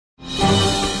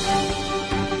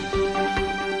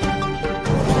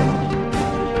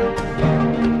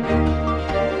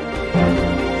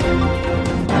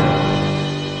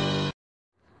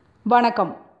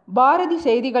வணக்கம். பாரதி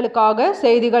செய்திகளுக்காக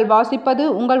செய்திகள் வாசிப்பது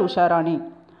உங்கள் உஷாராணி.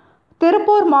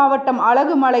 திருப்பூர் மாவட்டம்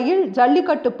அழகுமலையில்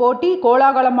ஜல்லிக்கட்டு போட்டி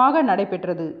கோலாகலமாக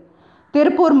நடைபெற்றது.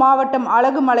 திருப்பூர் மாவட்டம்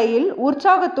அழகுமலையில்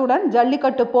உற்சாகத்துடன்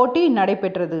ஜல்லிக்கட்டு போட்டி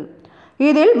நடைபெற்றது.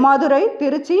 இதில் மதுரை,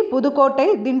 திருச்சி, புதுக்கோட்டை,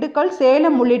 திண்டுக்கல்,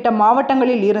 சேலம் உள்ளிட்ட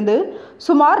மாவட்டங்களில் இருந்து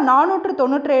சுமார்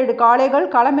 497 காளைகள்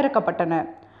களமிறக்கப்பட்டன.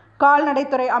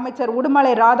 கால்நடைத்துறை அமைச்சர்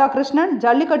உடுமலை ராதாகிருஷ்ணன்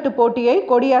ஜல்லிக்கட்டு போட்டியை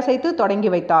கொடியசைத்து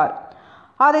தொடங்கி வைத்தார்.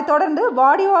 அதைத் தொடர்ந்து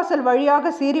வாடிவாசல்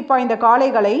வழியாக சீறி பாய்ந்த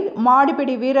காளைகளை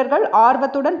மாடுபிடி வீரர்கள்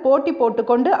ஆர்வத்துடன் போட்டி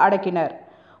போட்டுக்கொண்டு அடக்கினர்.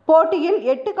 போட்டியில்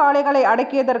 8 காளைகளை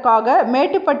அடக்கியதற்காக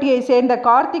மேட்டுப்பட்டியை சேர்ந்த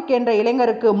கார்த்திக் என்ற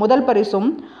இளைஞருக்கு முதல் பரிசும்,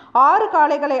 6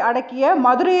 காளைகளை அடக்கிய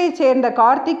மதுரையைச் சேர்ந்த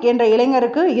கார்த்திக் என்ற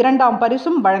இளைஞருக்கு 2ஆம்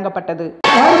பரிசும் வழங்கப்பட்டது.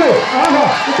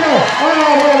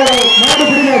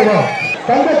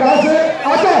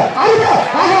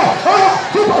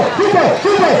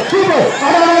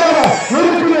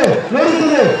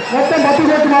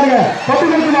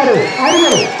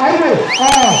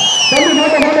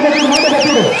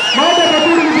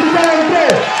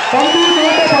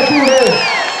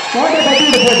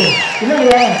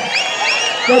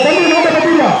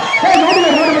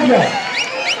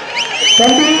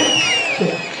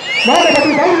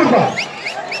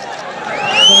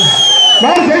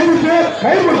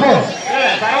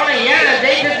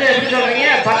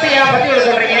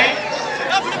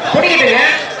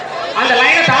 அந்த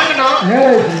லைனை தாண்டணும்.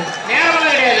 நேரம்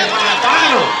கிடையாது,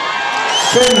 தாண்டணும்.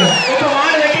 இப்ப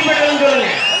மாடு வெட்டி பெற்றதுன்னு சொல்லுங்க.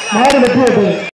 மாடு வெட்டி